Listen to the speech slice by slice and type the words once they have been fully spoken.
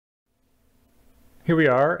Here we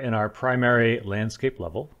are in our primary landscape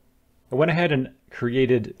level. I went ahead and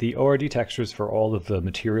created the ORD textures for all of the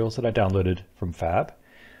materials that I downloaded from Fab.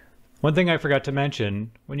 One thing I forgot to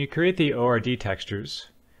mention, when you create the ORD textures,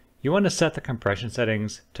 you want to set the compression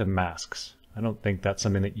settings to masks. I don't think that's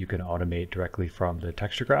something that you can automate directly from the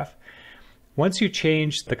texture graph. Once you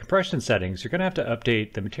change the compression settings, you're going to have to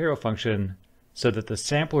update the material function so that the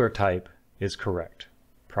sampler type is correct.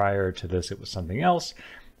 Prior to this, it was something else.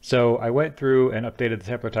 So I went through and updated the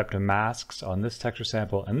sampler type to masks on this texture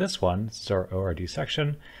sample and this one. This is our ORD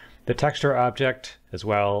section. The texture object as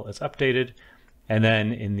well is updated. And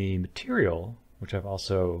then in the material, which I've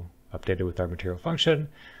also updated with our material function,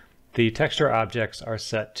 the texture objects are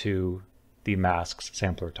set to the masks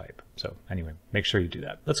sampler type. So anyway, make sure you do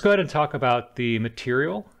that. Let's go ahead and talk about the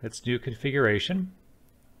material, its new configuration.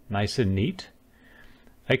 Nice and neat.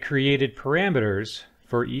 I created parameters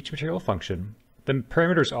for each material function. The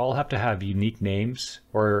parameters all have to have unique names,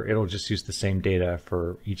 or it'll just use the same data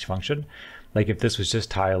for each function. Like if this was just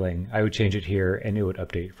tiling, I would change it here and it would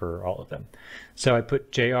update for all of them. So I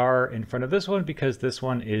put JR in front of this one because this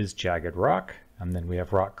one is jagged rock. And then we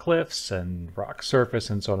have rock cliffs and rock surface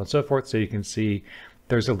and so on and so forth. So you can see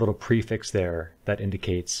there's a little prefix there that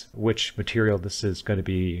indicates which material this is going to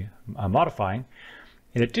be modifying.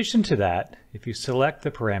 In addition to that, if you select the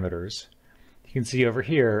parameters, you can see over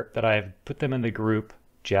here that I've put them in the group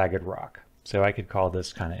jagged rock. So I could call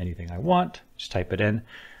this kind of anything I want, just type it in,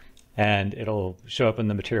 and it'll show up in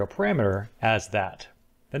the material parameter as that.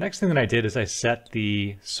 The next thing that I did is I set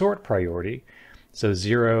the sort priority. So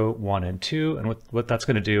 0, 1, and 2, and what that's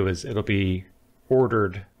going to do is it'll be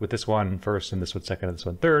ordered with this one first and this one second and this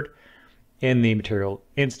one third in the material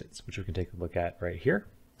instance, which we can take a look at right here.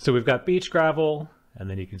 So we've got beach gravel, and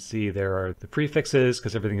then you can see there are the prefixes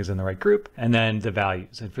because everything is in the right group, and then the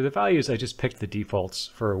values. And for the values, I just picked the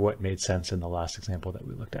defaults for what made sense in the last example that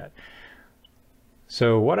we looked at.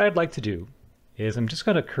 So what I'd like to do is I'm just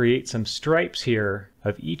going to create some stripes here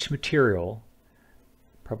of each material.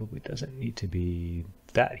 Probably doesn't need to be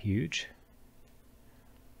that huge.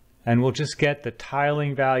 And we'll just get the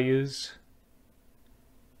tiling values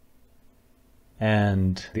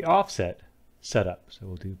and the offset set up. So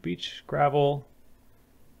we'll do beach gravel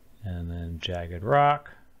and then jagged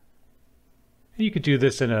rock. And you could do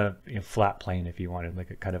this in a flat plane if you wanted,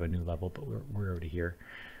 like a kind of a new level, but we're already here.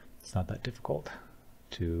 It's not that difficult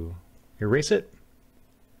to erase it.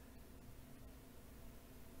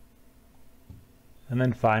 And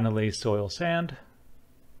then finally, soil sand.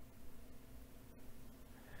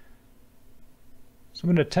 So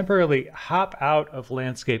I'm going to temporarily hop out of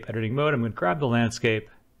landscape editing mode. I'm going to grab the landscape.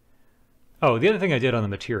 Oh, the other thing I did on the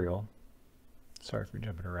material, sorry for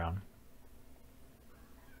jumping around,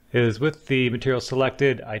 is with the material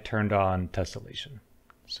selected, I turned on tessellation.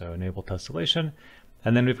 So enable tessellation.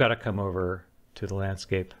 And then we've got to come over to the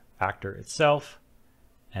landscape actor itself.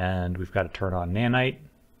 And we've got to turn on nanite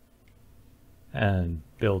and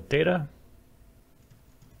build data.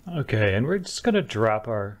 Okay, and we're just going to drop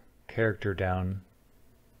our character down.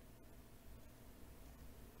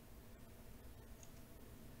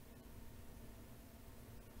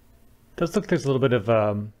 Does look there's a little bit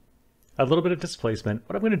of displacement.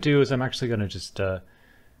 What I'm going to do is I'm actually going to just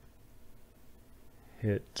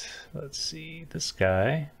hit, let's see, this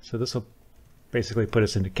guy. So this will basically put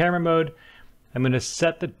us into camera mode. I'm going to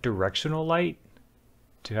set the directional light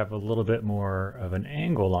to have a little bit more of an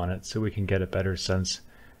angle on it so we can get a better sense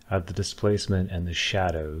of the displacement and the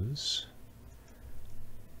shadows.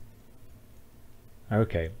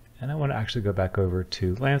 Okay, and I want to actually go back over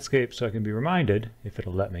to landscape so I can be reminded if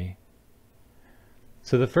it'll let me.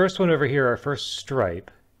 So the first one over here, our first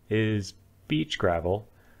stripe, is beach gravel.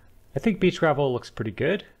 I think beach gravel looks pretty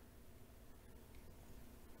good.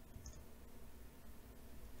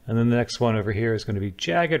 And then the next one over here is going to be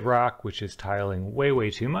jagged rock, which is tiling way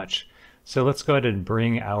too much. So let's go ahead and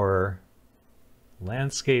bring our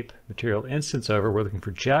landscape material instance over. We're looking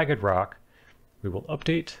for jagged rock. We will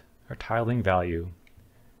update our tiling value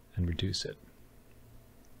and reduce it.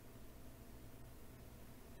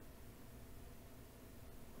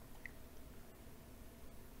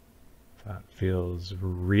 That feels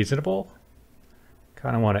reasonable.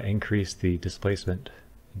 Kind of want to increase the displacement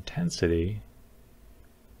intensity.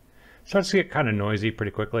 Starts to get kind of noisy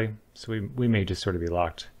pretty quickly, so we may just sort of be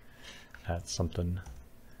locked at something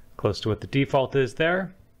close to what the default is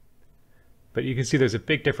there. But you can see there's a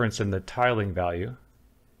big difference in the tiling value.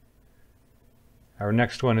 Our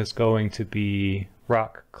next one is going to be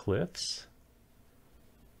rock cliffs.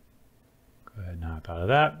 Go ahead and hop out of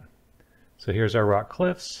that. So here's our rock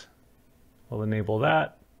cliffs. We'll enable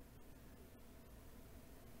that.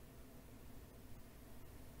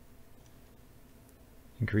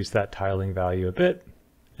 increase that tiling value a bit.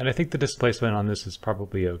 And I think the displacement on this is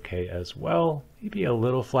probably okay as well. Maybe a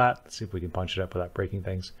little flat. Let's see if we can punch it up without breaking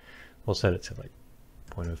things. We'll set it to like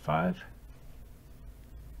 0.05.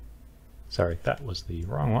 Sorry, that was the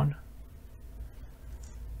wrong one.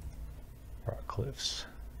 Rock cliffs.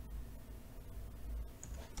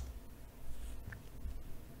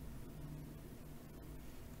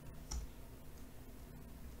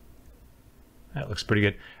 That looks pretty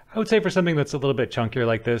good. I would say for something that's a little bit chunkier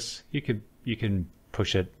like this, you can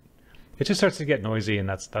push it. It just starts to get noisy, and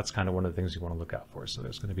that's kind of one of the things you want to look out for. So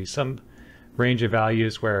there's going to be some range of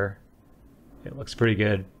values where it looks pretty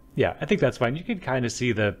good. Yeah, I think that's fine. You can kind of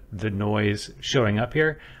see the noise showing up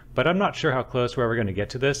here, but I'm not sure how close we're ever going to get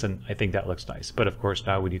to this, and I think that looks nice. But of course,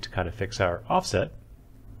 now we need to kind of fix our offset.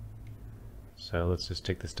 So let's just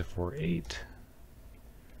take this to 4.8,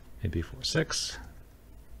 maybe 4.6.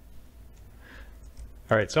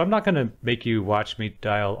 All right, so I'm not going to make you watch me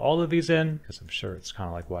dial all of these in, because I'm sure it's kind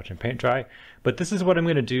of like watching paint dry. But this is what I'm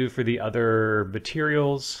going to do for the other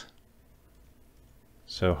materials.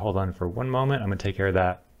 So hold on for one moment. I'm going to take care of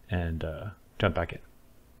that and jump back in.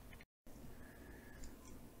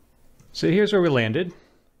 So here's where we landed.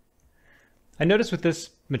 I noticed with this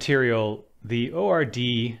material, the ORD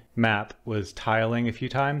map was tiling a few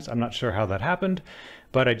times. I'm not sure how that happened,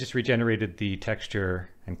 but I just regenerated the texture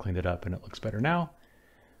and cleaned it up, and it looks better now.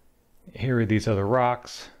 Here are these other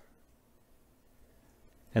rocks,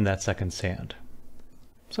 and that second sand.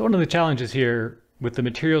 So one of the challenges here with the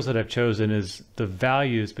materials that I've chosen is the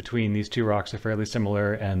values between these two rocks are fairly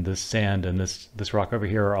similar, and this sand and this rock over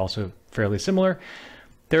here are also fairly similar.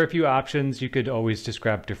 There are a few options. You could always just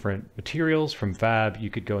grab different materials from Fab. You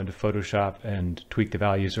could go into Photoshop and tweak the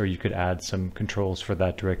values, or you could add some controls for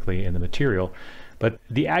that directly in the material. But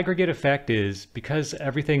the aggregate effect is, because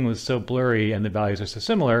everything was so blurry and the values are so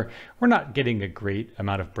similar, we're not getting a great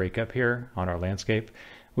amount of breakup here on our landscape,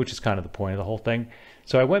 which is kind of the point of the whole thing.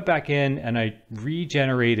 So I went back in and I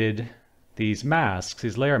regenerated these masks,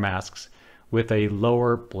 these layer masks, with a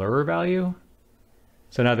lower blur value.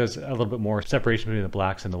 So now there's a little bit more separation between the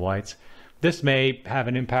blacks and the whites. This may have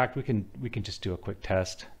an impact. We can just do a quick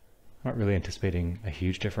test. I'm not really anticipating a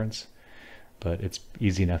huge difference, but it's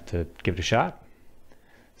easy enough to give it a shot.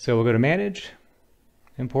 So we'll go to Manage,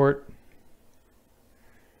 Import,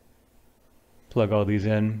 plug all these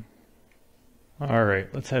in. All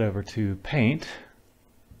right, let's head over to Paint.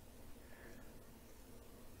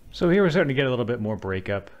 So here we're starting to get a little bit more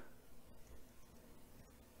breakup.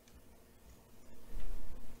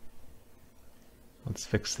 Let's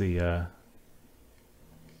fix the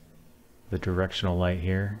directional light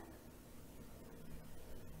here.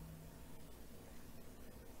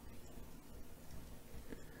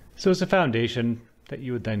 So it's a foundation that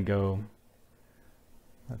you would then go,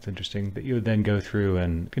 that's interesting, that you would then go through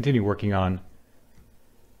and continue working on.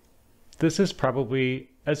 This is probably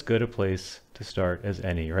as good a place to start as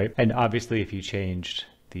any, right? And obviously if you changed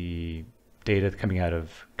the data coming out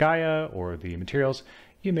of Gaea or the materials,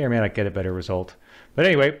 you may or may not get a better result. But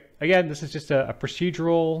anyway, again, this is just a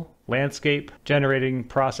procedural landscape generating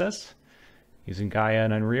process using Gaea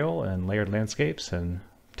and Unreal and layered landscapes and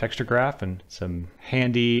texture graph and some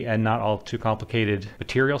handy and not all too complicated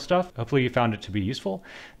material stuff. Hopefully you found it to be useful.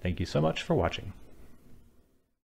 Thank you so much for watching.